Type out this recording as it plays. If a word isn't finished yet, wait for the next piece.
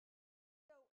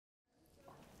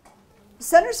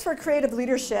Centers for Creative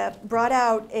Leadership brought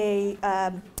out a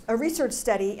research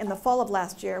study in the fall of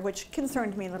last year, which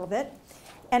concerned me a little bit.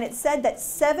 And it said that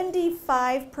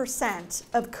 75%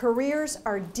 of careers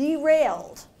are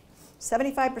derailed.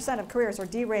 75% of careers are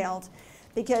derailed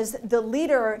because the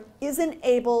leader isn't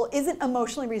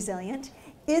emotionally resilient,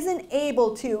 isn't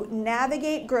able to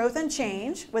navigate growth and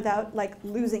change without like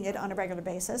losing it on a regular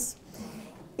basis,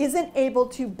 isn't able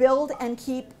to build and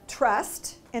keep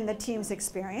trust in the team's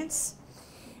experience,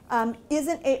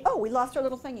 oh, we lost our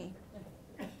little thingy.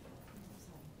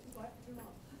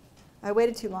 I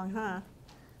waited too long, huh?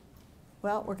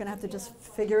 Well, we're going to have to just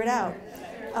figure it out.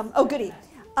 Oh, goody.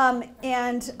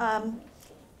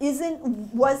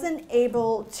 Wasn't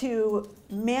able to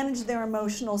manage their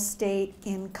emotional state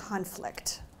in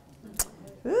conflict.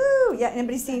 Ooh, yeah,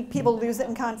 anybody seen people lose it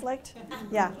in conflict?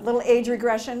 Yeah, little age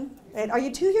regression. And are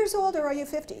you 2 years old or are you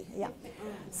 50? Yeah.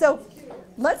 So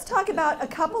let's talk about a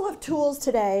couple of tools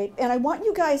today, and I want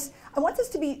this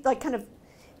to be like kind of,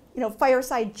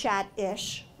 fireside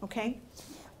chat-ish, okay?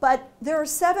 But there are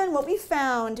 7, what we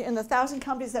found in the 1,000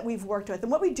 companies that we've worked with,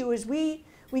 and what we do is we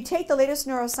take the latest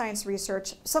neuroscience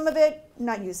research, some of it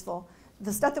not useful,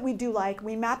 the stuff that we do like,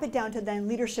 we map it down to then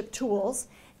leadership tools,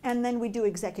 and then we do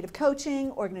executive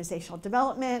coaching, organizational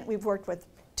development. We've worked with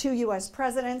 2 US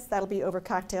presidents, that'll be over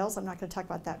cocktails, I'm not going to talk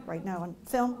about that right now on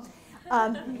film,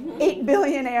 8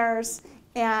 billionaires,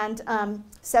 and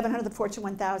 700 of the Fortune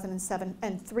 1000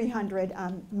 and 300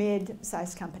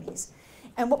 mid-sized companies.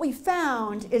 And what we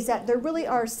found is that there really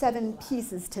are 7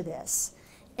 pieces to this.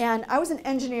 And I was an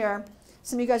engineer.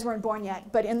 Some of you guys weren't born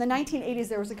yet, but in the 1980s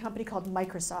there was a company called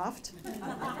Microsoft.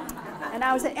 And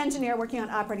I was an engineer working on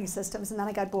operating systems, and then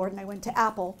I got bored and I went to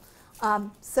Apple.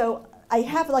 So I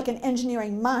have like an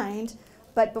engineering mind,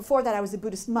 but before that I was a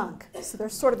Buddhist monk. So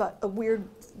there's sort of a weird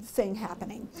thing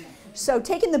happening. So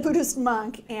taking the Buddhist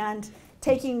monk and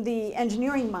taking the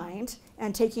engineering mind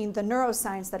and taking the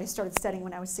neuroscience that I started studying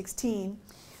when I was 16,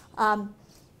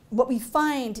 what we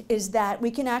find is that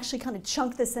we can actually kind of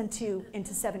chunk this into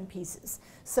 7 pieces.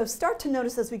 So start to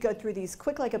notice as we go through these,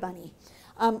 quick like a bunny.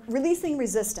 Releasing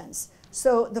resistance.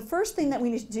 So the first thing that we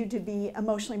need to do to be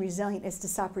emotionally resilient is to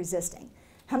stop resisting.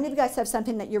 How many of you guys have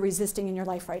something that you're resisting in your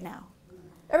life right now?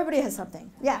 Everybody has something.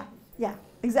 Yeah,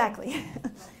 exactly.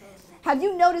 Have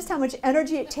you noticed how much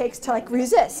energy it takes to like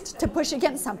resist, to push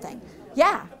against something?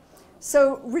 Yeah.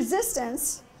 So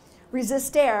resistance,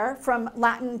 resistere, from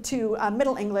Latin to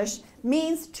Middle English,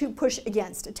 means to push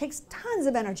against. It takes tons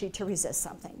of energy to resist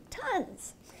something,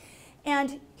 tons.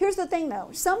 And here's the thing though,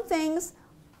 some things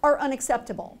are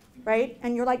unacceptable, right?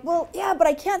 And you're like, well, yeah, but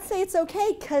I can't say it's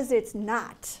okay because it's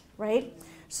not, right?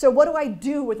 So what do I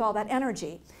do with all that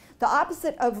energy? The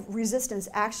opposite of resistance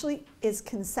actually is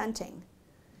consenting.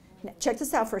 Now, check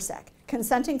this out for a sec.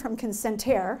 Consenting from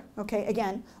consenter, okay,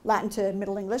 again, Latin to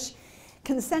Middle English.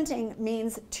 Consenting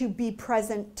means to be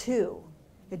present to.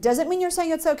 It doesn't mean you're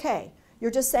saying it's okay. You're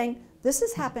just saying, this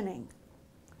is happening.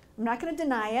 I'm not going to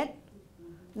deny it.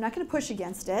 I'm not going to push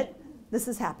against it. This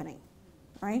is happening,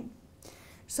 right?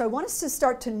 So I want us to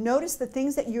start to notice the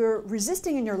things that you're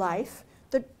resisting in your life,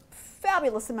 the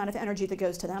fabulous amount of energy that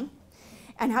goes to them,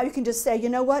 and how you can just say, you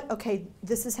know what, okay,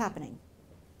 this is happening.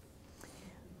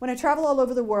 When I travel all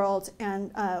over the world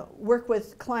and work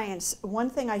with clients, one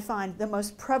thing I find, the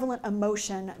most prevalent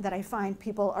emotion that I find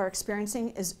people are experiencing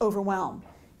is overwhelm.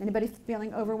 Anybody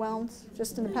feeling overwhelmed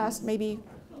just in the past maybe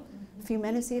a few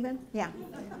minutes even? Yeah.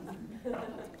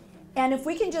 And if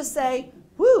we can just say,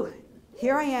 whoo,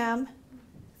 here I am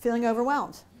feeling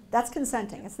overwhelmed. That's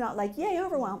consenting. It's not like, yay,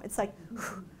 overwhelmed. It's like,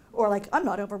 whew, or like, I'm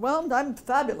not overwhelmed, I'm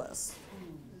fabulous,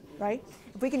 right?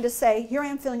 If we can just say, here I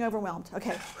am feeling overwhelmed.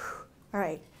 Okay, whew, all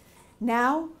right.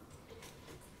 Now,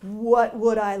 what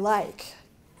would I like?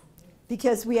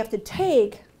 Because we have to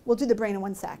take, we'll do the brain in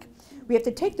one sec. We have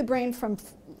to take the brain from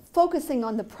focusing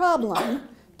on the problem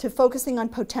to focusing on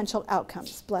potential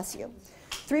outcomes. Bless you.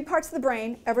 3 parts of the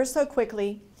brain, ever so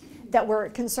quickly, that we're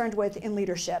concerned with in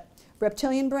leadership.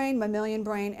 Reptilian brain, mammalian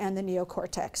brain, and the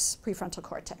neocortex, prefrontal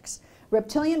cortex.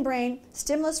 Reptilian brain,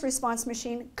 stimulus response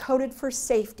machine, coded for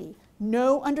safety.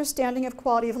 No understanding of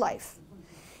quality of life.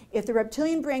 If the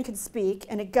reptilian brain could speak,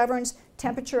 and it governs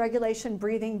temperature regulation,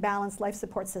 breathing, balance, life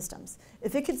support systems.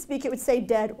 If it could speak, it would say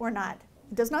dead or not.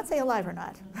 It does not say alive or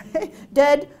not.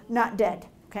 Dead, not dead.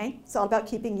 Okay? It's all about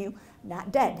keeping you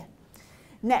not dead.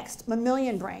 Next,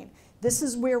 mammalian brain. This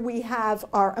is where we have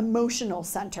our emotional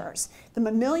centers. The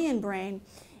mammalian brain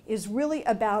is really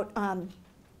about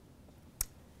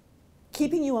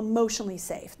keeping you emotionally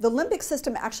safe. The limbic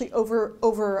system actually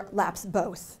overlaps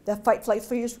both. The fight, flight,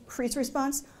 freeze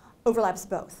response overlaps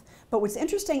both. But what's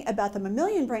interesting about the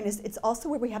mammalian brain is it's also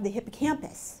where we have the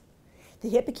hippocampus. The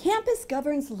hippocampus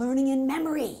governs learning and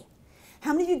memory.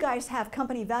 How many of you guys have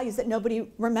company values that nobody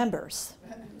remembers?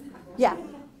 Yeah,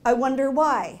 I wonder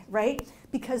why, right?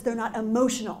 Because they're not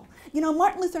emotional. You know,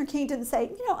 Martin Luther King didn't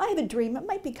say, you know, I have a dream. It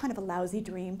might be kind of a lousy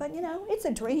dream, but you know, it's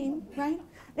a dream, right?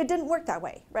 It didn't work that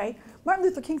way, right? Martin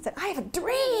Luther King said, I have a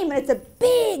dream, and it's a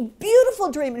big,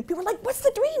 beautiful dream. And people are like, what's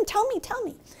the dream? Tell me, tell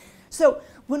me. So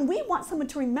when we want someone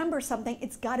to remember something,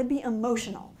 it's got to be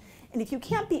emotional. And if you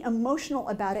can't be emotional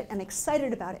about it and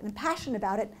excited about it and passionate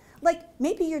about it, like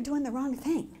maybe you're doing the wrong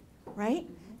thing, right?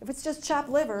 If it's just chopped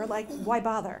liver, like why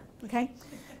bother, okay?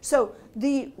 So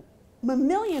the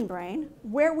mammalian brain,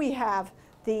 where we have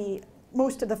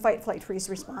most of the fight, flight, freeze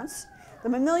response, the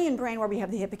mammalian brain where we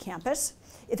have the hippocampus,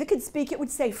 if it could speak, it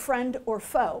would say friend or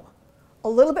foe. A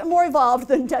little bit more evolved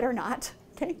than dead or not,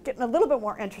 okay? Getting a little bit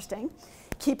more interesting.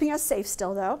 Keeping us safe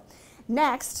still though.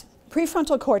 Next,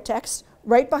 prefrontal cortex,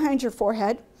 right behind your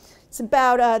forehead. It's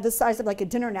about the size of like a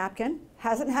dinner napkin.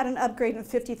 Hasn't had an upgrade in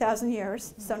 50,000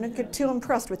 years, so don't get too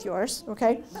impressed with yours,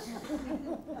 okay?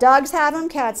 Dogs have them,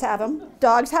 cats have them.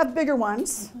 Dogs have bigger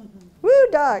ones. Woo,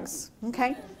 dogs,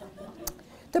 okay?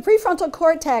 The prefrontal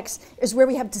cortex is where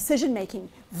we have decision-making,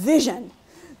 vision.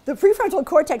 The prefrontal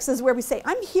cortex is where we say,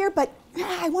 I'm here, but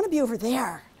I want to be over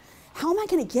there. How am I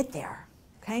going to get there,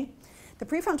 okay? The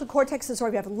prefrontal cortex is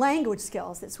where we have language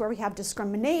skills. It's where we have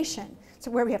discrimination. It's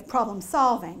where we have problem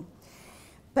solving.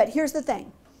 But here's the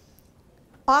thing.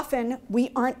 Often,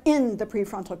 we aren't in the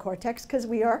prefrontal cortex because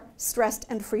we are stressed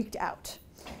and freaked out.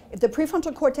 If the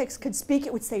prefrontal cortex could speak,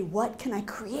 it would say, what can I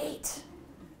create?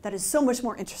 That is so much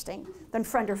more interesting than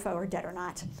friend or foe or dead or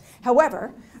not.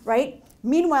 However, right,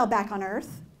 meanwhile back on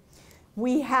Earth,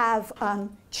 we have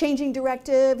changing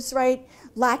directives, right?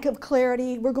 Lack of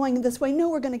clarity. We're going this way. No,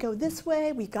 we're going to go this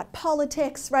way. We've got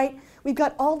politics, right? We've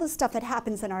got all the stuff that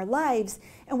happens in our lives,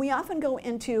 and we often go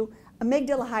into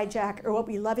amygdala hijack, or what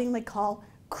we lovingly call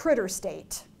critter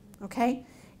state, okay?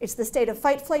 It's the state of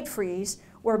fight, flight, freeze.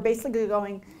 We're basically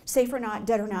going safe or not,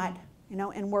 dead or not, you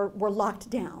know, and we're locked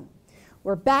down.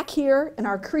 We're back here in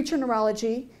our creature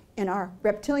neurology, in our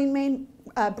reptilian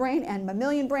brain and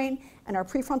mammalian brain, and our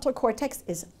prefrontal cortex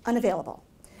is unavailable.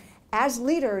 As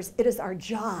leaders, it is our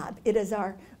job, it is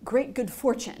our great good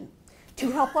fortune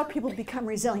to help our people become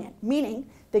resilient, meaning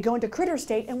they go into critter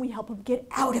state and we help them get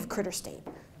out of critter state.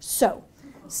 So,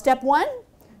 step one,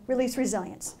 release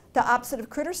resilience. The opposite of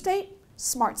critter state,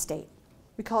 smart state.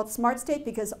 We call it smart state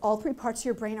because all three parts of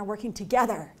your brain are working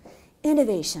together.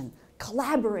 Innovation,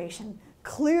 collaboration,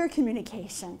 clear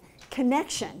communication,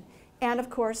 connection, and of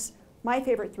course, my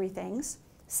favorite three things,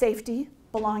 safety,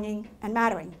 belonging, and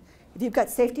mattering. If you've got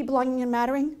safety, belonging, and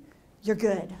mattering, you're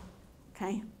good,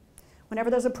 okay? Whenever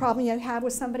there's a problem you have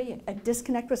with somebody, a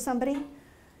disconnect with somebody,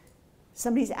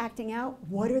 somebody's acting out,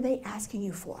 what are they asking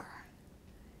you for?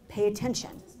 Pay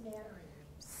attention.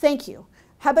 Thank you.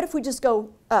 How about if we just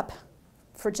go up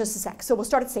for just a sec? So we'll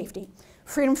start at safety.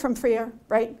 Freedom from fear,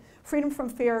 right? Freedom from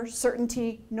fear,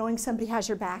 certainty, knowing somebody has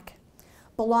your back.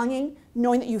 Belonging,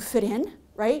 knowing that you fit in,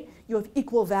 right? You have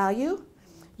equal value.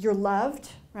 You're loved,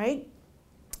 right?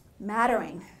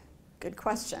 Mattering, good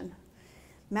question.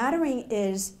 Mattering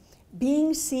is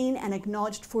being seen and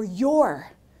acknowledged for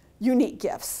your unique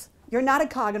gifts. You're not a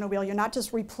cog in a wheel. You're not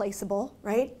just replaceable,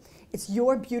 right? It's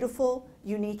your beautiful,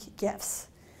 unique gifts.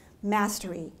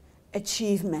 Mastery,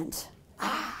 achievement.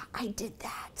 Ah, I did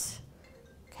that,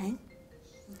 okay?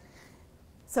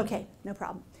 It's okay, no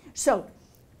problem. So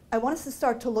I want us to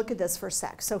start to look at this for a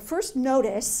sec. So first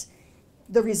notice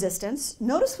the resistance.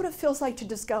 Notice what it feels like to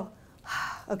just go,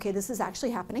 okay, this is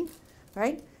actually happening,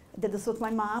 right? I did this with my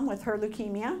mom with her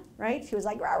leukemia, right? She was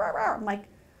like, rah, rah, rah. I'm like,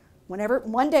 whenever,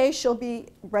 one day she'll be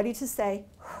ready to say,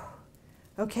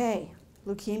 okay,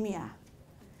 leukemia.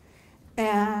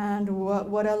 And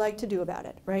what I like to do about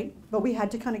it, right? But we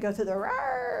had to kind of go through the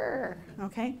rah,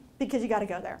 okay? Because you got to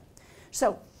go there.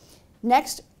 So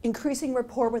next, increasing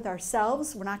rapport with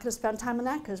ourselves. We're not going to spend time on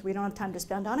that because we don't have time to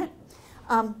spend on it.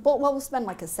 But we'll spend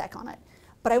like a sec on it.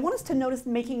 But I want us to notice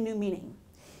making new meaning.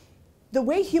 The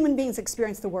way human beings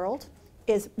experience the world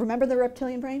is, remember the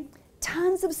reptilian brain?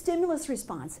 Tons of stimulus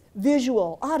response.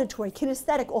 Visual, auditory,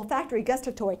 kinesthetic, olfactory,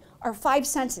 gustatory, our five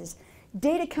senses.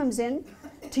 Data comes in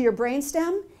to your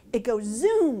brainstem, it goes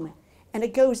zoom, and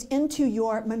it goes into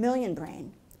your mammalian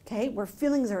brain, okay, where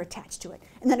feelings are attached to it.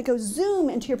 And then it goes zoom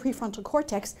into your prefrontal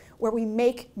cortex, where we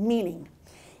make meaning.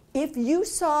 If you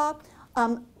saw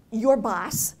your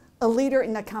boss, a leader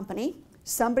in the company,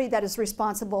 somebody that is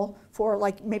responsible for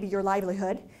like maybe your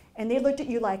livelihood, and they looked at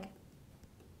you like,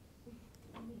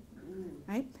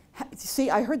 right? See,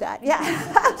 I heard that,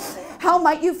 yeah. How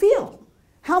might you feel?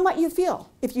 How might you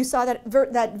feel if you saw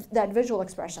that visual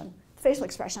expression, facial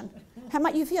expression? How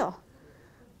might you feel?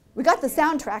 We got the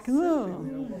soundtrack.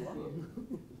 Ooh.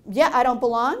 Yeah, I don't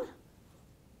belong.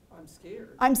 I'm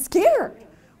scared. I'm scared.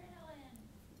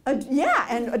 Yeah,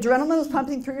 and adrenaline is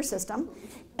pumping through your system.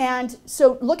 And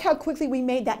so look how quickly we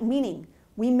made that meaning.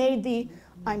 We made the,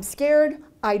 I'm scared,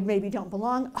 I maybe don't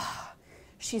belong. Oh,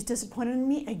 she's disappointed in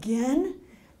me again.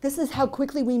 This is how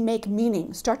quickly we make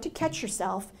meaning. Start to catch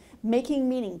yourself making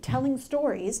meaning, telling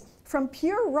stories from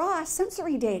pure raw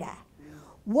sensory data.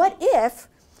 What if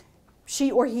she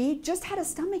or he just had a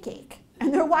stomach ache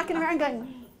and they're walking around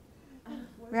going,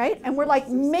 right? And we're like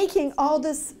making all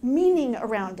this meaning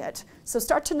around it. So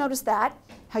start to notice that,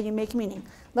 how you make meaning.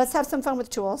 Let's have some fun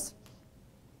with tools.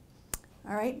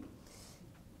 All right?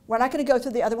 We're not going to go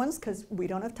through the other ones because we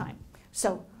don't have time.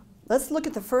 So let's look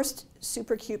at the first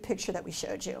super cute picture that we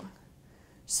showed you.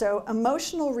 So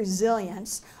emotional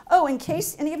resilience. Oh, in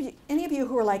case any of you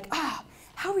who are like,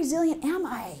 how resilient am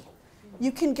I?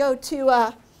 You can go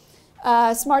to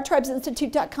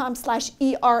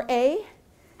smarttribesinstitute.com/ERA,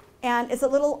 and it's a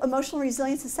little emotional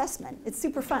resilience assessment. It's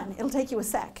super fun. It'll take you a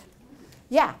sec.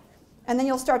 Yeah, and then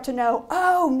you'll start to know,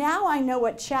 oh, now I know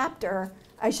what chapter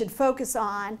I should focus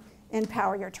on in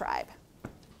Power Your Tribe.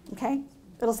 Okay?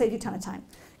 It'll save you a ton of time.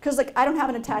 Because like, I don't have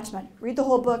an attachment. Read the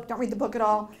whole book, don't read the book at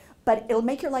all. But it'll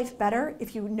make your life better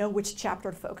if you know which chapter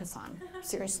to focus on.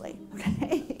 Seriously,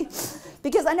 okay?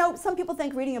 Because I know some people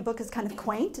think reading a book is kind of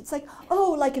quaint. It's like,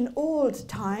 oh, like in old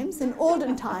times, in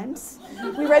olden times,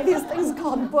 we read these things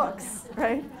called books,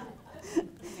 right?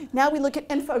 Now we look at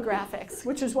infographics,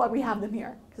 which is why we have them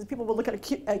here, because people will look at a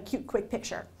cute, quick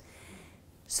picture.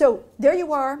 So there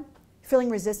you are, feeling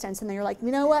resistance, and then you're like,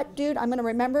 you know what, dude, I'm going to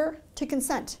remember to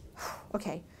consent.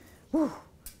 Okay, whew,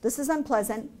 this is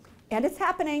unpleasant. And it's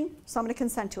happening, so I'm going to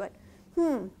consent to it.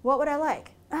 What would I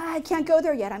like? I can't go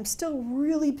there yet. I'm still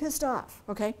really pissed off,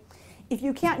 okay? If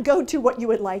you can't go to what you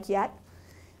would like yet,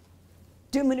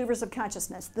 do maneuvers of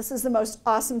consciousness. This is the most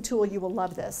awesome tool. You will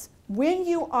love this. When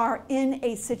you are in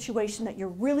a situation that you're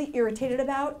really irritated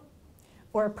about,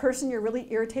 or a person you're really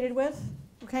irritated with,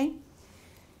 okay?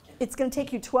 It's going to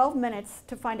take you 12 minutes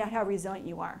to find out how resilient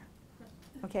you are,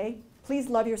 okay? Please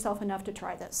love yourself enough to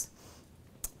try this.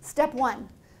 Step 1.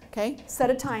 Okay, set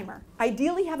a timer.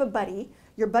 Ideally have a buddy.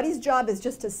 Your buddy's job is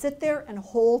just to sit there and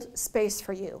hold space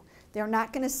for you. They're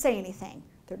not going to say anything.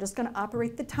 They're just going to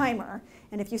operate the timer.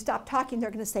 And if you stop talking, they're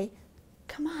going to say,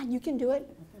 come on, you can do it.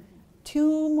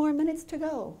 2 more minutes to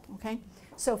go, okay?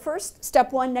 So first,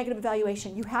 step 1, negative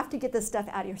evaluation. You have to get this stuff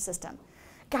out of your system.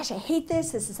 Gosh, I hate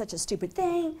this. This is such a stupid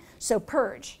thing. So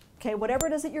purge, okay? Whatever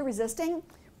it is that you're resisting,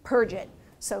 purge it.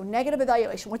 So negative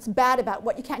evaluation. What's bad about it?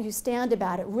 What you can't stand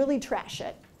about it? Really trash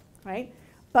it. Right?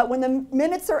 But when the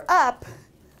minutes are up,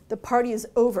 the party is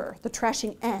over. The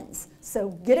trashing ends.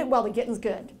 So get it while the getting's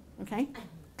good. Okay?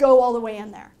 Go all the way in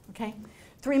there. Okay?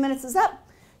 3 minutes is up.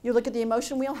 You look at the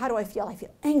emotion wheel. How do I feel? I feel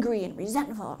angry and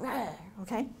resentful.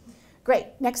 Okay? Great.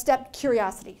 Next step,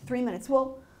 curiosity. 3 minutes.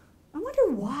 Well, I wonder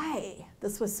why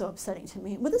this was so upsetting to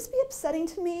me. Would this be upsetting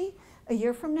to me a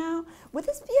year from now? Would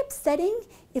this be upsetting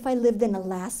if I lived in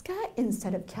Alaska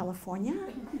instead of California?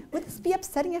 Would this be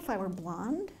upsetting if I were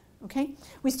blonde? Okay?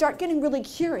 We start getting really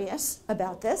curious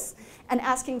about this and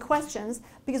asking questions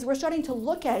because we're starting to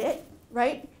look at it,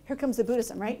 right? Here comes the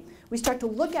Buddhism, right? We start to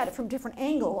look at it from different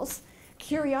angles.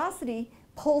 Curiosity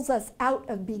pulls us out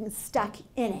of being stuck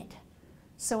in it.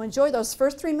 So enjoy those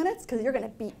first 3 minutes because you're going to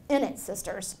be in it,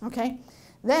 sisters, okay?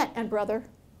 Then, and brother,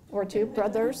 or 2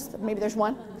 brothers, maybe there's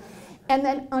 1. And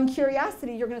then on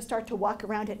curiosity, you're going to start to walk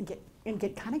around it and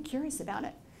get kind of curious about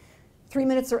it. 3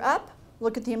 minutes are up.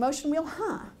 Look at the emotion wheel.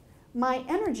 My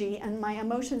energy and my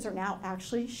emotions are now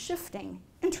actually shifting.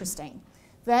 Interesting.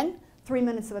 Then 3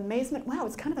 minutes of amazement. Wow,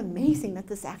 it's kind of amazing that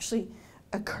this actually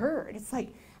occurred. It's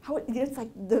like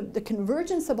the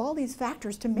convergence of all these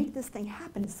factors to make this thing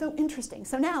happen. It's so interesting.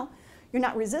 So now you're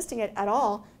not resisting it at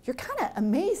all. You're kind of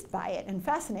amazed by it and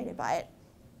fascinated by it.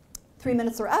 3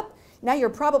 minutes are up. Now you're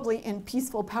probably in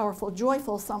peaceful, powerful,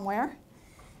 joyful somewhere.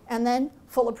 And then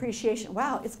full appreciation.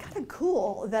 Wow, it's kind of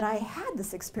cool that I had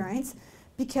this experience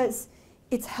because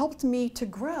it's helped me to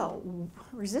grow.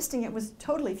 Resisting it was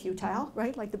totally futile,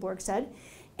 right, like the Borg said.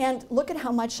 And look at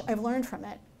how much I've learned from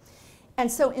it.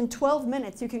 And so in 12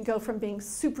 minutes, you can go from being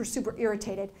super, super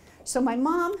irritated. So my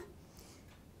mom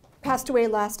passed away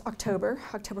last October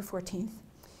 14th.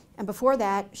 And before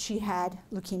that, she had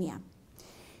leukemia.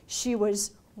 She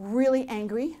was really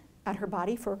angry at her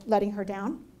body for letting her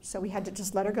down. So we had to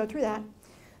just let her go through that.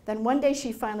 Then one day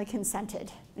she finally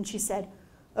consented. And she said,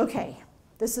 okay,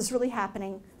 this is really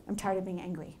happening. I'm tired of being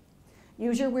angry.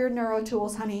 use your weird neuro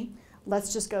tools, honey.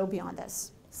 Let's just go beyond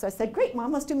this. So I said, great,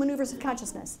 Mom, let's do maneuvers of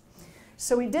consciousness.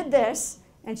 So we did this,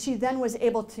 and she then was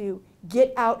able to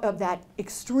get out of that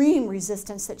extreme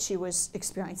resistance that she was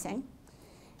experiencing.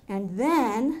 And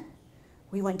then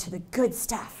we went to the good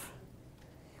stuff.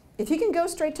 If you can go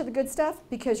straight to the good stuff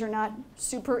because you're not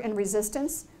super in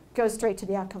resistance, go straight to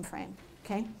the outcome frame,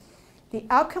 okay? The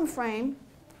outcome frame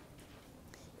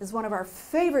is one of our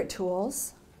favorite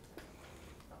tools,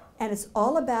 and it's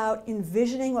all about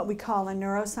envisioning what we call in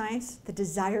neuroscience the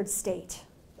desired state.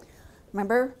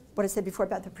 Remember what I said before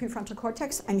about the prefrontal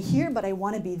cortex? I'm here, but I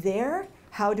want to be there.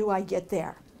 How do I get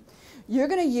there? You're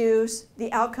going to use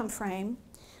the outcome frame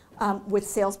with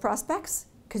sales prospects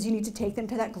because you need to take them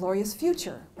to that glorious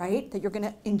future, right, that you're going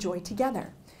to enjoy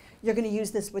together. You're going to use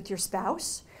this with your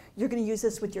spouse. You're going to use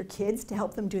this with your kids to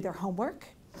help them do their homework.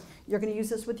 You're going to use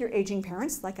this with your aging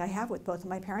parents, like I have with both of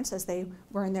my parents as they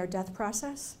were in their death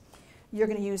process. You're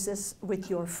going to use this with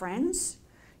your friends.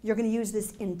 You're going to use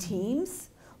this in teams.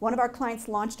 One of our clients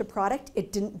launched a product.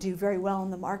 It didn't do very well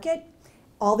in the market.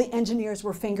 All the engineers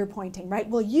were finger pointing, right?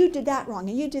 Well, you did that wrong,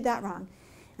 and you did that wrong.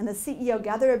 And the CEO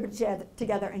gathered everybody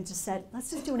together and just said,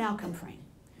 let's just do an outcome frame.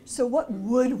 So what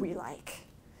would we like?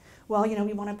 Well, you know,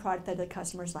 we want a product that the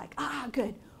customer's like, ah,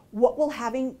 good. What will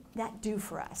having that do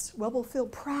for us? Well, we'll feel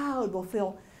proud. We'll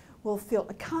feel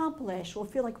accomplished. We'll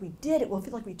feel like we did it. We'll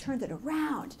feel like we turned it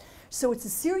around. So it's a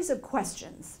series of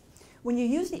questions. When you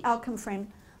use the outcome frame,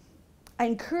 I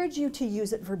encourage you to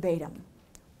use it verbatim.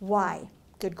 Why?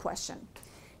 Good question.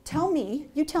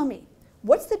 You tell me,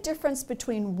 what's the difference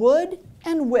between would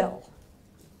and will?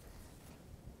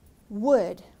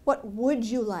 Would. What would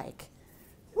you like?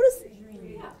 What is?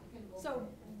 Yeah. So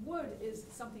would is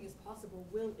something is possible.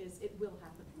 Will is it will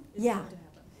happen. It's Yeah. going to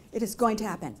happen. It is going to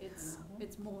happen.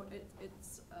 It's more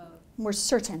More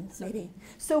certain, maybe.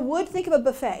 So would, think of a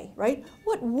buffet, right?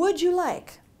 What would you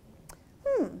like?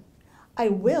 I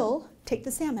will take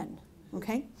the salmon,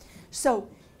 okay? So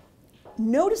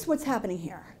notice what's happening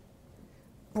here.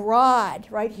 Broad,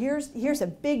 right? Here's a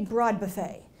big, broad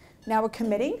buffet. Now we're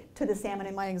committing to the salmon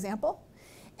in my example.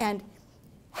 And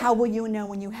how will you know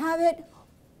when you have it?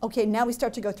 Okay, now we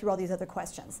start to go through all these other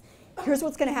questions. Here's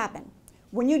what's going to happen.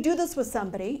 When you do this with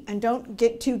somebody, and don't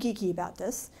get too geeky about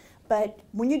this, but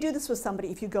when you do this with somebody,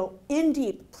 if you go in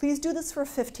deep, please do this for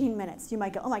 15 minutes. You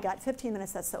might go, oh my God, 15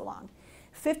 minutes, that's so long.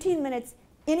 15 minutes,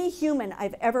 any human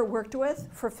I've ever worked with,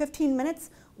 for 15 minutes,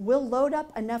 will load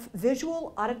up enough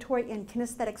visual, auditory, and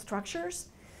kinesthetic structures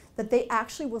that they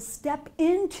actually will step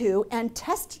into and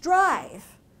test drive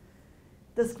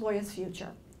this glorious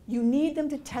future. You need them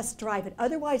to test drive it.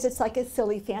 Otherwise, it's like a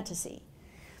silly fantasy.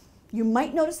 You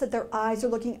might notice that their eyes are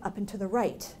looking up and to the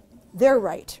right. They're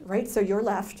right, right? So you're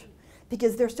left.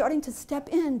 Because they're starting to step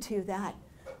into that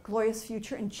glorious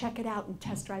future and check it out and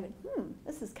test drive it.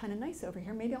 This is kind of nice over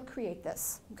here. Maybe I'll create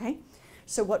this, okay?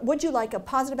 So what would you like? A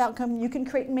positive outcome you can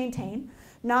create and maintain.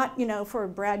 Not, you know, for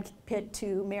Brad Pitt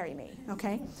to marry me,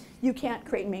 okay? You can't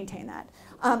create and maintain that.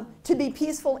 To be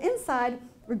peaceful inside,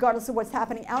 regardless of what's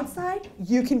happening outside,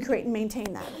 you can create and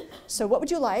maintain that. So what would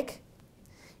you like?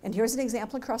 And here's an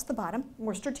example across the bottom,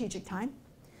 more strategic time.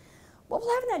 What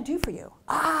will having that do for you?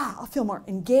 I'll feel more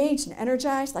engaged and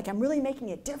energized, like I'm really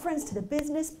making a difference to the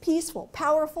business, peaceful,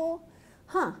 powerful.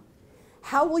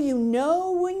 How will you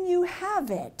know when you have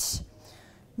it?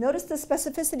 Notice the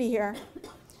specificity here.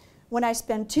 When I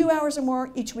spend 2 hours or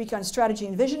more each week on strategy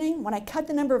and visioning, when I cut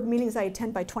the number of meetings I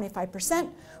attend by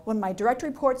 25%, when my direct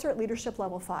reports are at leadership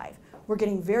level 5. We're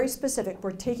getting very specific.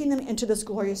 We're taking them into this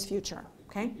glorious future,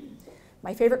 okay?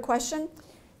 My favorite question,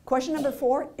 question number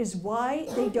 4 is why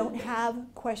they don't have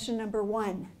question number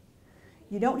 1.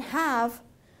 You don't have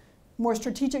more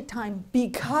strategic time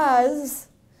because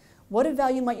what of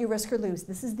value might you risk or lose?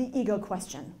 This is the ego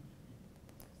question.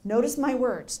 Notice my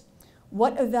words.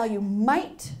 What of value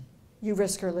might you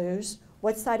risk or lose?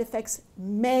 What side effects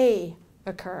may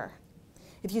occur?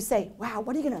 If you say, wow,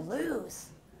 what are you going to lose?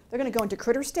 They're going to go into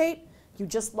critter state. You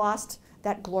just lost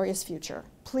that glorious future.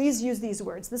 Please use these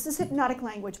words. This is hypnotic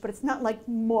language, but it's not like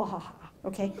mwahaha,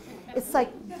 okay? It's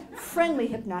like friendly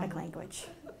hypnotic language.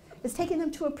 It's taking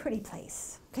them to a pretty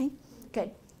place, okay?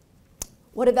 Good.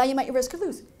 What of value might you risk or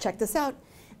lose? Check this out.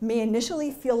 May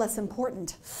initially feel less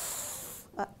important.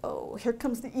 Uh-oh, here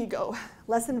comes the ego.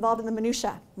 Less involved in the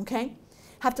minutia, okay?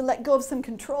 Have to let go of some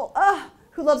control.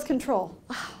 Who loves control?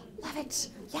 Love it,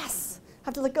 yes.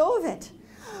 Have to let go of it.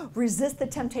 Resist the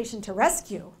temptation to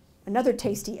rescue. Another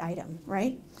tasty item,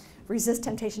 right? Resist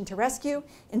temptation to rescue.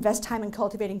 Invest time in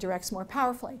cultivating directs more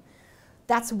powerfully.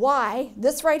 That's why,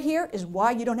 this right here is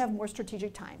why you don't have more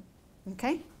strategic time,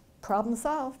 okay? Problem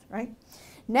solved, right?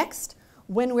 Next,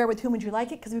 When, where, with whom would you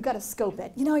like it? Because we've got to scope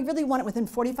it. You know, I really want it within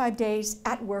 45 days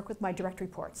at work with my direct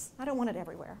reports. I don't want it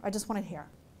everywhere. I just want it here,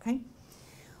 okay?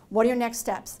 What are your next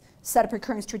steps? Set up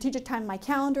recurring strategic time in my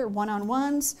calendar,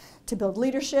 one-on-ones, to build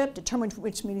leadership, determine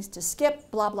which meetings to skip,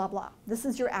 blah, blah, blah. This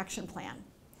is your action plan.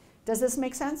 Does this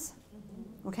make sense?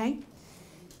 Okay?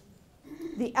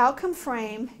 The outcome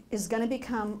frame is going to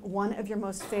become one of your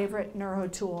most favorite neuro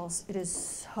tools. It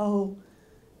is so,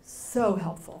 so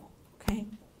helpful, okay?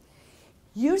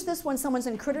 Use this when someone's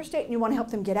in critter state and you want to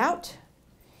help them get out.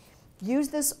 Use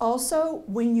this also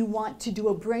when you want to do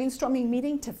a brainstorming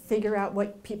meeting to figure out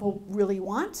what people really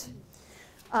want.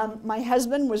 My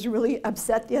husband was really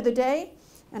upset the other day,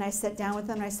 and I sat down with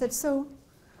him and I said, so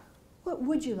what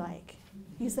would you like?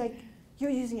 He's like,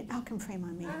 you're using an outcome frame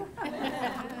on me.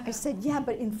 I said, yeah,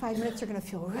 but in 5 minutes you're going to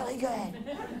feel really good.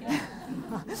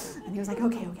 And he was like,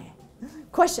 okay, okay.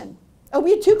 Question. Oh,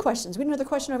 we had 2 questions. We had another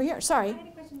question over here. Sorry. I had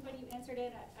a question, but you answered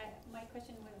it. My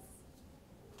question was,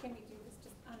 can we do this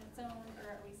just on its own, or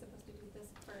are we supposed to do this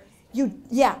first?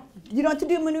 Yeah, you don't have to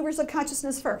do maneuvers of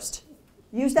consciousness first.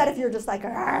 Use that if you're just like,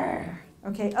 argh.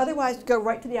 Okay, otherwise go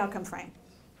right to the outcome frame.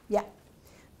 Yeah.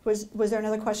 Was there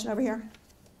another question over here?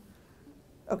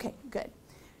 Okay, good.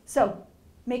 So,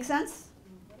 make sense?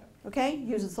 Okay,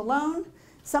 use this alone.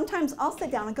 Sometimes I'll sit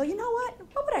down and go, you know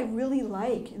what would I really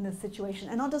like in this situation?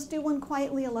 And I'll just do one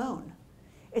quietly alone.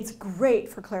 It's great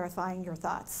for clarifying your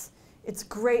thoughts. It's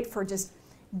great for just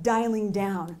dialing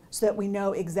down so that we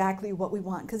know exactly what we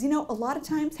want. Because you know, a lot of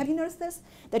times, have you noticed this?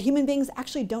 That human beings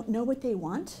actually don't know what they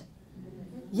want?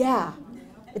 Yeah,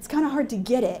 it's kind of hard to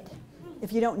get it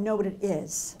if you don't know what it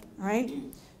is, all right?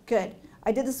 Good.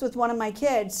 I did this with one of my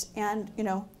kids, and you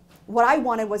know, what I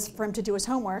wanted was for him to do his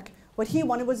homework. What he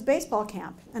wanted was baseball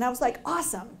camp. And I was like,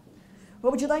 awesome. What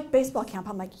would you like? Baseball camp.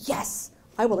 I'm like, yes,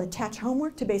 I will attach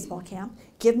homework to baseball camp.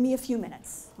 Give me a few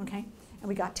minutes, okay? And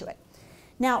we got to it.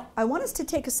 Now, I want us to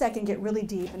take a second, get really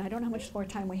deep, and I don't know how much more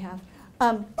time we have.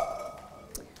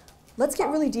 Let's get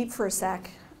really deep for a sec.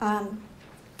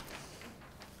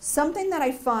 Something that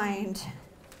I find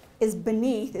is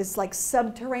beneath, is like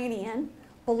subterranean,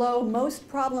 below most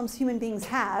problems human beings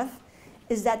have,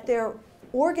 is that their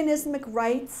organismic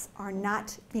rights are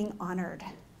not being honored.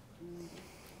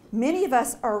 Many of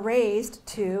us are raised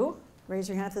to, raise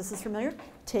your hand if this is familiar,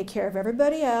 take care of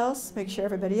everybody else, make sure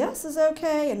everybody else is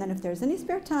okay, and then if there's any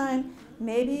spare time,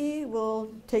 maybe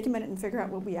we'll take a minute and figure out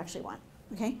what we actually want,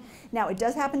 okay? Now, it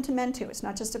does happen to men too. It's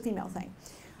not just a female thing.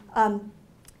 I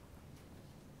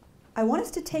want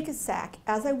us to take a sec,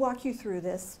 as I walk you through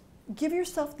this, give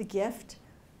yourself the gift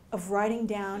of writing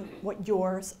down what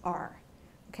yours are,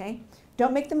 okay?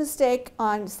 Don't make the mistake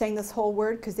on saying this whole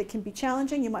word because it can be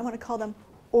challenging. You might want to call them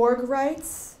org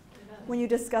rights when you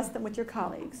discuss them with your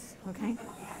colleagues, okay?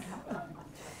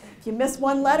 If you miss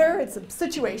one letter, it's a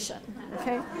situation,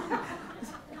 okay?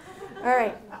 All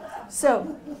right,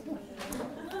 so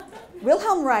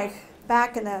Wilhelm Reich,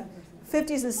 back in the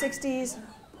 50s and 60s,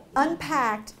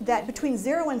 unpacked that between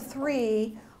 0 and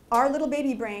 3, our little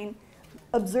baby brain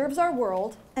observes our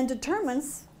world and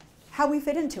determines how we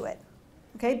fit into it.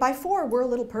 Okay, by 4, we're a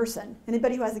little person.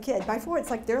 Anybody who has a kid, by 4, it's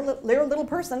like they're a little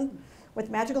person with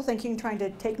magical thinking trying to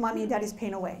take mommy and daddy's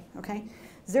pain away, okay?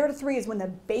 0 to 3 is when the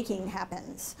baking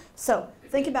happens. So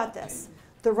think about this,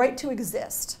 the right to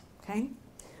exist, okay?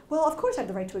 Well, of course I have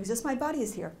the right to exist, my body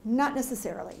is here. Not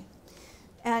necessarily.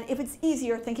 And if it's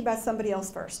easier, think about somebody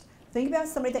else first. Think about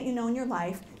somebody that you know in your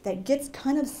life that gets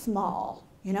kind of small,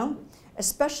 you know?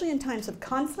 Especially in times of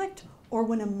conflict or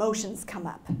when emotions come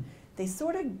up. They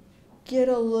sort of get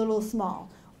a little small.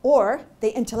 Or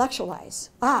they intellectualize.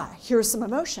 Ah, here's some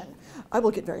emotion. I will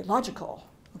get very logical,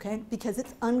 okay? Because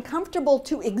it's uncomfortable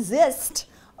to exist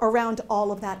around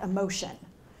all of that emotion.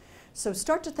 So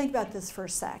start to think about this for a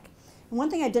sec. And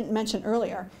one thing I didn't mention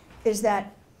earlier is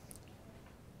that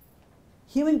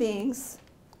human beings,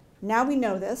 now we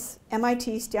know this,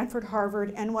 MIT, Stanford,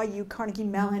 Harvard, NYU, Carnegie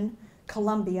Mellon,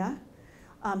 Columbia,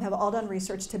 have all done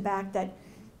research to back that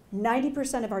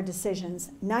 90% of our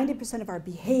decisions, 90% of our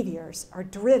behaviors are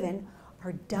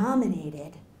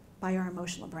dominated by our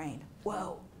emotional brain.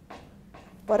 Whoa.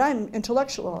 But I'm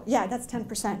intellectual. Yeah, that's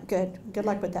 10%. Good. Good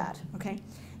luck with that, okay?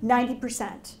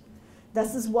 90%.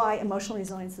 This is why emotional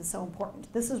resilience is so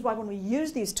important. This is why when we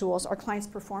use these tools, our clients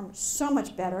perform so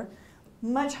much better,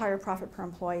 much higher profit per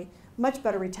employee, much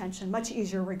better retention, much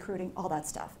easier recruiting, all that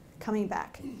stuff. Coming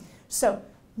back. So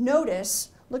notice,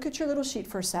 look at your little sheet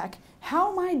for a sec.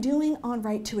 How am I doing on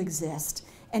right to exist?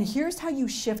 And here's how you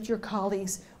shift your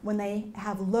colleagues when they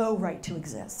have low right to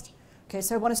exist. Okay,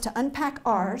 so I want us to unpack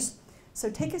ours. So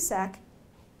take a sec.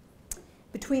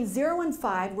 Between 0 and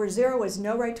 5, where 0 is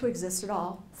no right to exist at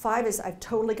all, 5 is I've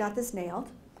totally got this nailed.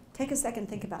 Take a second,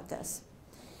 think about this.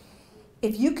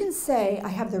 If you can say, I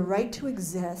have the right to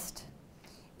exist,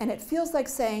 and it feels like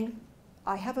saying,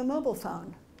 I have a mobile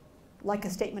phone, like a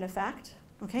statement of fact,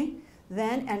 okay?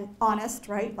 Then, and honest,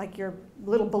 right? Like your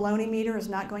little baloney meter is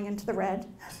not going into the red.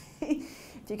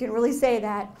 If you can really say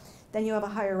that, then you have a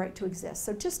higher right to exist.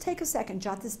 So just take a second,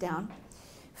 jot this down,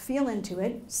 feel into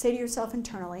it, say to yourself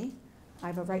internally, I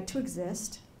have a right to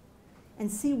exist, and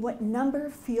see what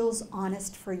number feels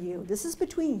honest for you. This is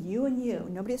between you and you.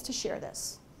 Nobody has to share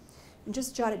this. And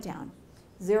just jot it down,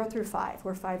 0 through 5,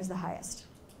 where 5 is the highest.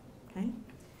 Okay?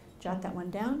 Jot that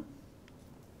one down.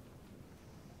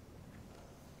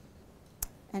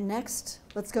 And next,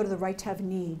 let's go to the right to have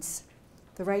needs.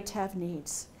 The right to have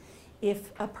needs.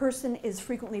 If a person is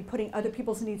frequently putting other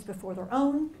people's needs before their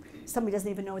own, somebody doesn't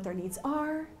even know what their needs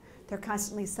are, they're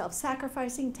constantly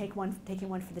self-sacrificing, taking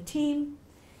one for the team,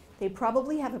 they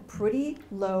probably have a pretty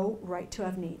low right to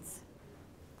have needs.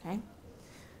 Okay?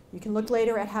 You can look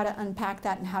later at how to unpack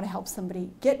that and how to help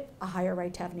somebody get a higher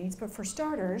right to have needs, but for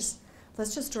starters,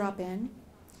 let's just drop in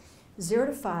 0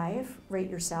 to 5, rate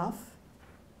yourself.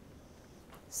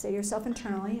 Say to yourself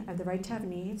internally, I have the right to have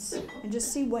needs, and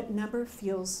just see what number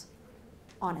feels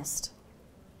honest.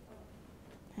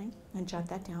 Okay, and jot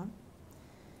that down.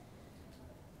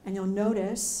 And you'll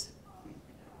notice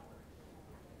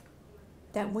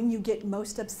that when you get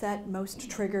most upset, most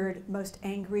triggered, most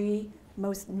angry,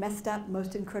 most messed up,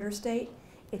 most in critter state,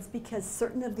 it's because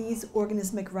certain of these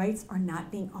organismic rights are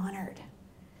not being honored.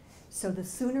 So the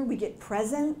sooner we get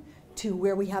present to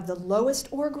where we have the lowest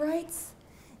org rights,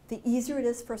 the easier it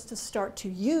is for us to start to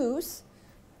use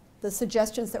the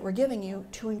suggestions that we're giving you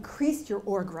to increase your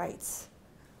org rights.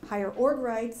 Higher org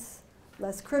rights,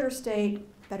 less critter state,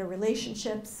 better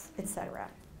relationships, etc.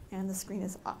 And the screen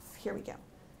is off. Here we go.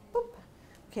 Boop.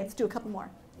 Okay, let's do a couple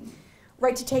more.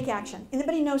 Right to take action.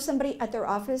 Anybody know somebody at their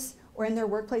office or in their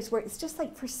workplace where it's just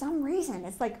like for some reason,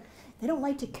 it's like they don't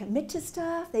like to commit to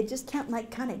stuff. They just can't like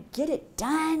kind of get it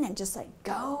done and just like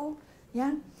go.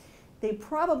 Yeah? They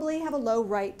probably have a low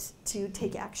right to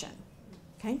take action.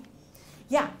 Okay?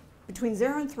 Yeah, between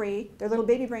 0 and 3, their little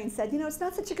baby brain said, you know, it's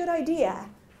not such a good idea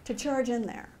to charge in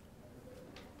there.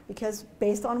 Because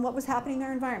based on what was happening in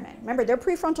their environment. Remember, their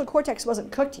prefrontal cortex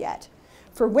wasn't cooked yet.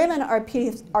 For women, our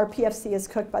PFC is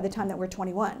cooked by the time that we're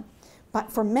 21.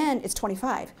 But for men, it's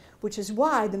 25, which is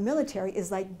why the military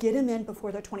is like, get them in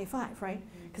before they're 25, right?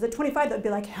 Because at 25, they'd be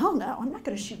like, hell no, I'm not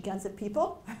going to shoot guns at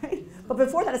people, right? But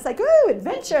before that, it's like, ooh,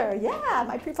 adventure, yeah,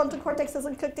 my prefrontal cortex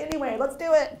isn't cooked anyway, let's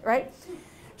do it, right?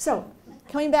 So,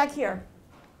 coming back here,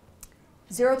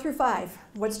 0 through 5,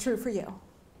 what's true for you?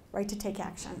 Right to take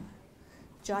action.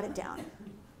 Jot it down.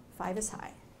 5 is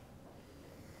high.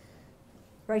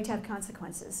 Right to have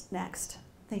consequences. Next.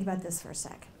 Think about this for a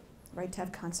sec. Right to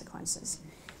have consequences.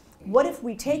 What if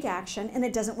we take action and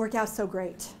it doesn't work out so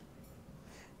great?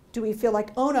 Do we feel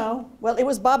like, oh no, well, it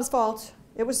was Bob's fault,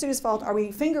 it was Sue's fault? Are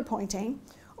we finger pointing?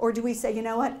 Or do we say, you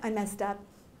know what, I messed up.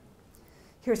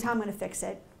 Here's how I'm going to fix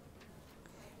it.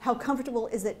 How comfortable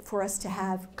is it for us to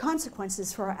have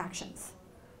consequences for our actions?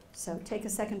 So take a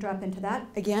second, drop into that.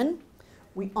 Again,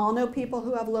 we all know people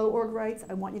who have low org rights.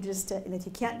 I want you just to, and if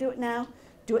you can't do it now,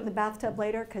 do it in the bathtub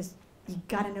later, because you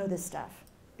got to know this stuff.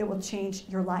 It will change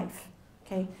your life,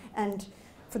 okay? And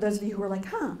for those of you who are like,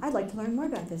 huh, I'd like to learn more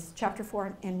about this, Chapter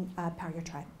 4 in Power Your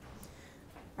Tribe.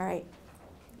 All right,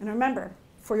 and remember,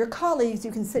 for your colleagues,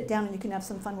 you can sit down and you can have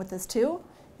some fun with this too,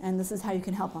 and this is how you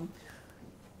can help them.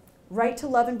 Right to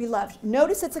love and be loved.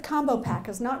 Notice it's a combo pack.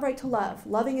 It's not right to love.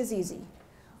 Loving is easy.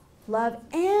 Love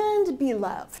and be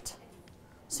loved.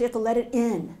 So you have to let it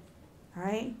in, all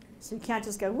right? So you can't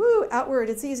just go, woo, outward,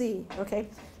 it's easy, okay?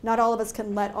 Not all of us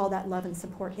can let all that love and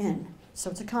support in.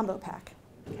 So it's a combo pack,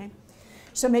 okay?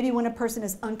 So maybe when a person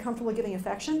is uncomfortable giving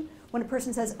affection, when a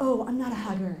person says, oh, I'm not a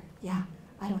hugger. Yeah,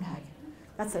 I don't hug.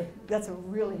 That's a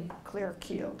really clear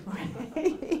cue,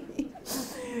 right?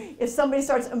 If somebody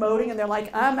starts emoting and they're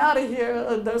like, I'm out of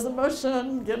here, there's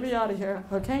emotion, get me out of here,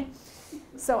 okay?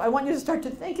 So I want you to start to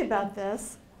think about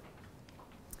this.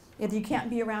 If you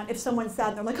can't be around, if someone's sad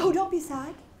and they're like, oh, don't be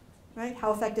sad, right?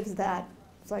 How effective is that?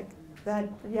 It's like, that,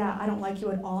 yeah, I don't like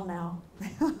you at all now.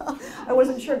 I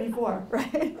wasn't sure before,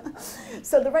 right?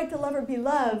 So the right to love or be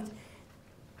loved,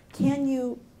 can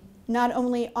you not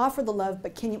only offer the love,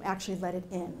 but can you actually let it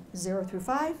in? 0 through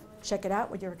 5, check it out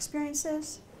with your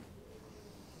experiences.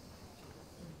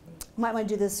 You might want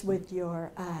to do this with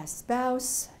your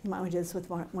spouse. You might want to do this with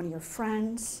one of your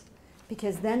friends,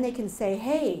 because then they can say,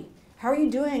 hey, how are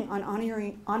you doing on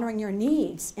honoring your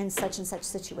needs in such and such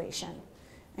situation?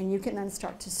 And you can then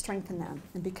start to strengthen them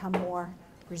and become more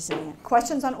resilient.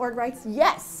 Questions on org rights?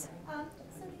 Yes. So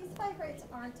these 5 rights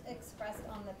aren't expressed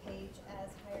on the page as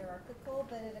hierarchical,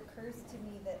 but it occurs to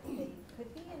me that they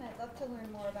could be, and I'd love to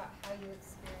learn more about how you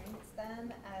experience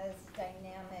them as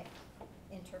dynamic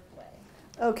interplay.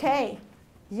 Okay,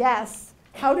 yes.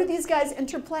 How do these guys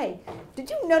interplay? Did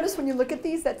you notice when you look at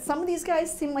these that some of these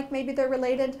guys seem like maybe they're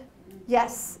related?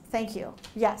 Yes, thank you,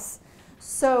 yes.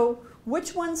 So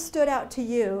which one stood out to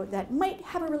you that might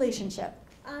have a relationship?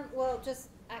 Well, just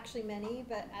actually many,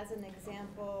 but as an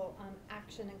example,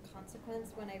 action and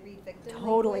consequence, when I read victim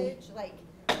language, like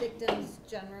victims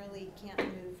generally can't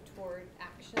move toward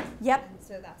action. Yep. And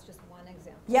so that's just one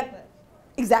example. Yep. But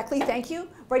Exactly, thank you.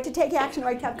 Right to take action,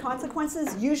 right to have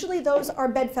consequences. Usually those are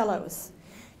bedfellows.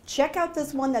 Check out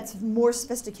this one that's more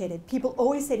sophisticated. People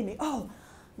always say to me, oh,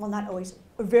 well, not always,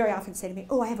 very often say to me,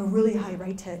 oh, I have a really high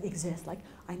right to exist. Like,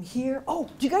 I'm here. Oh,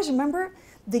 do you guys remember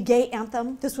the gay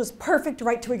anthem? This was perfect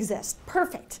right to exist.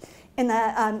 Perfect. In the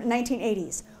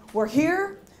 1980s. We're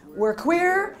here, we're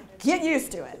queer, get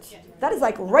used to it. That is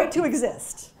like right to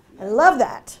exist. I love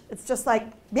that. It's just like,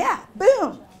 yeah,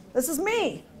 boom, this is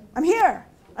me. I'm here.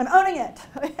 I'm owning it.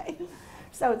 Okay?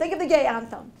 So think of the gay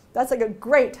anthem. That's a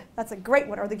great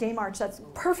one, or the gay march. That's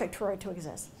perfect for right to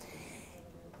exist.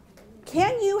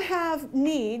 Can you have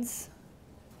needs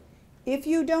if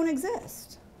you don't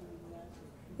exist?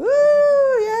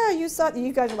 Ooh, yeah, you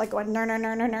guys are like going,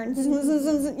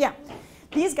 yeah.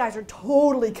 These guys are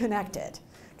totally connected.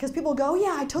 Because people go,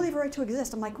 yeah, I totally have a right to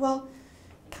exist. I'm like, well,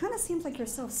 kind of seems like you're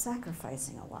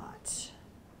self-sacrificing a lot.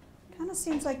 Kind of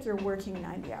seems like you're working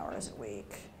 90 hours a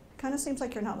week. Kind of seems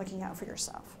like you're not looking out for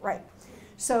yourself, right?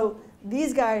 So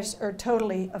these guys are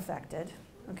totally affected,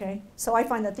 okay? So I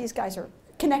find that these guys are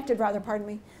connected, rather, pardon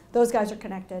me. Those guys are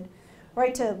connected.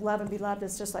 Right to love and be loved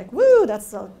is just like, woo,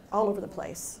 that's all over the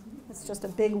place. It's just a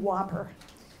big whopper.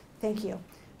 Thank you.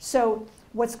 So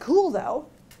what's cool, though,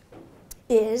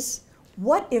 is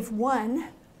what if one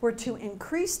were to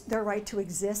increase their right to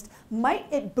exist? Might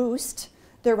it boost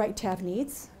their right to have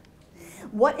needs?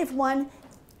 What if one,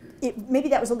 maybe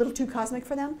that was a little too cosmic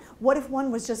for them. What if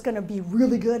one was just going to be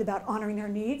really good about honoring their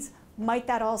needs? Might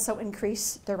that also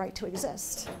increase their right to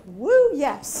exist? Woo,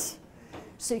 yes.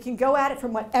 So you can go at it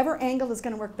from whatever angle is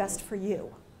going to work best for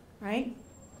you, right?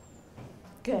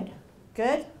 Good.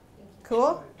 Good?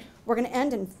 Cool? We're going to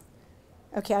end in,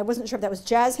 okay, I wasn't sure if that was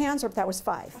jazz hands or if that was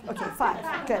 5. Okay,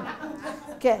 5. Good.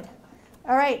 Good.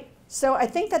 All right. So I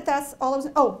think that that's all I was,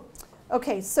 oh,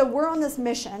 okay, so we're on this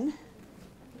mission.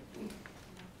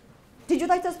 Did you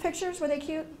like those pictures? Were they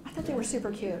cute? I thought they were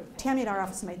super cute. Tammy at our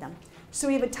office made them. So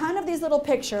we have a ton of these little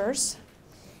pictures,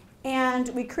 and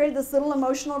we created this little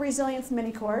emotional resilience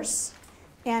mini course,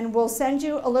 and we'll send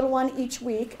you a little one each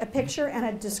week, a picture and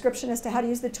a description as to how to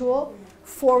use the tool.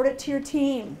 Forward it to your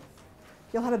team.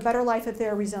 You'll have a better life if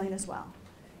they're resilient as well.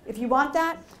 If you want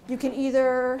that, you can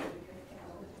either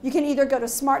go to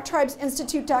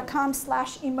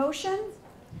smarttribesinstitute.com/emotion,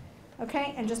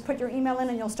 okay, and just put your email in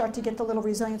and you'll start to get the little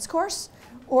resilience course.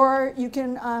 Or you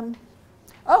can,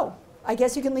 oh, I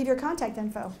guess you can leave your contact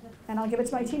info and I'll give it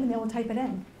to my team and they will type it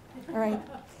in. All right,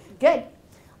 good.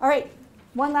 All right,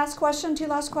 one last question, 2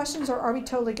 last questions, or are we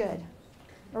totally good?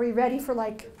 Are we ready for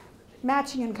like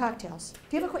matching and cocktails?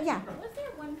 Do you have a question? Yeah. Was there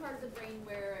one part of the brain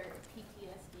where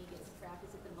PTSD gets trapped?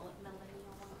 Is it the millennial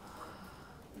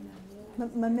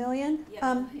one? Mammalian?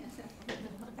 Yeah.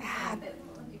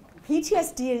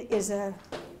 PTSD is a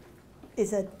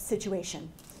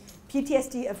situation.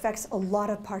 PTSD affects a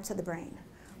lot of parts of the brain.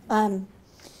 The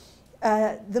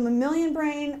mammalian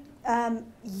brain,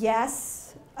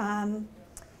 yes. The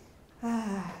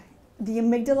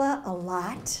amygdala, a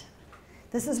lot.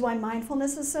 This is why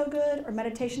mindfulness is so good, or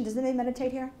meditation. Does anybody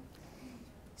meditate here?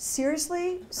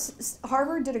 Seriously,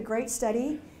 Harvard did a great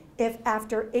study. If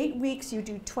after 8 weeks you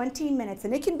do 20 minutes,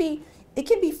 and it can be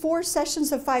 4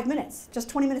 sessions of 5 minutes, just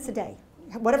 20 minutes a day,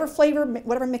 whatever flavor,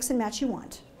 whatever mix and match you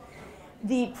want.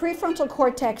 The prefrontal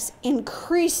cortex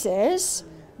increases,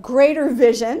 greater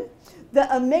vision. The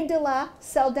amygdala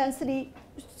cell density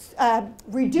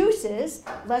reduces,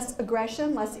 less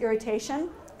aggression, less irritation,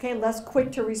 okay, less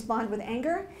quick to respond with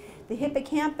anger. The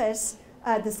hippocampus,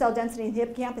 the cell density in the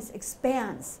hippocampus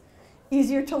expands,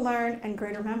 easier to learn and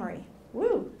greater memory.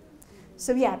 Woo!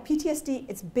 So yeah, PTSD,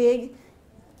 it's big.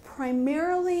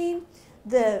 Primarily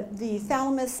the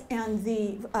thalamus and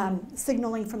the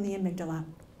signaling from the amygdala.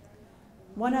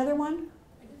 One other one?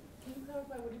 Can you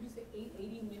clarify, what did you say,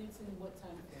 80 minutes in what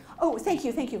time? Oh, thank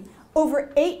you, thank you.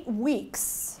 Over 8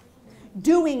 weeks,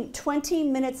 doing 20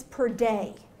 minutes per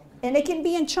day. And it can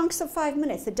be in chunks of 5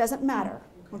 minutes, it doesn't matter,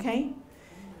 okay?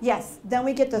 Yes, then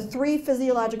we get the 3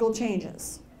 physiological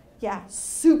changes. Yeah,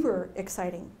 super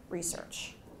exciting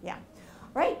research. Yeah.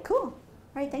 All right, cool. All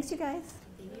right, thanks you guys.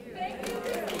 Thank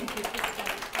you.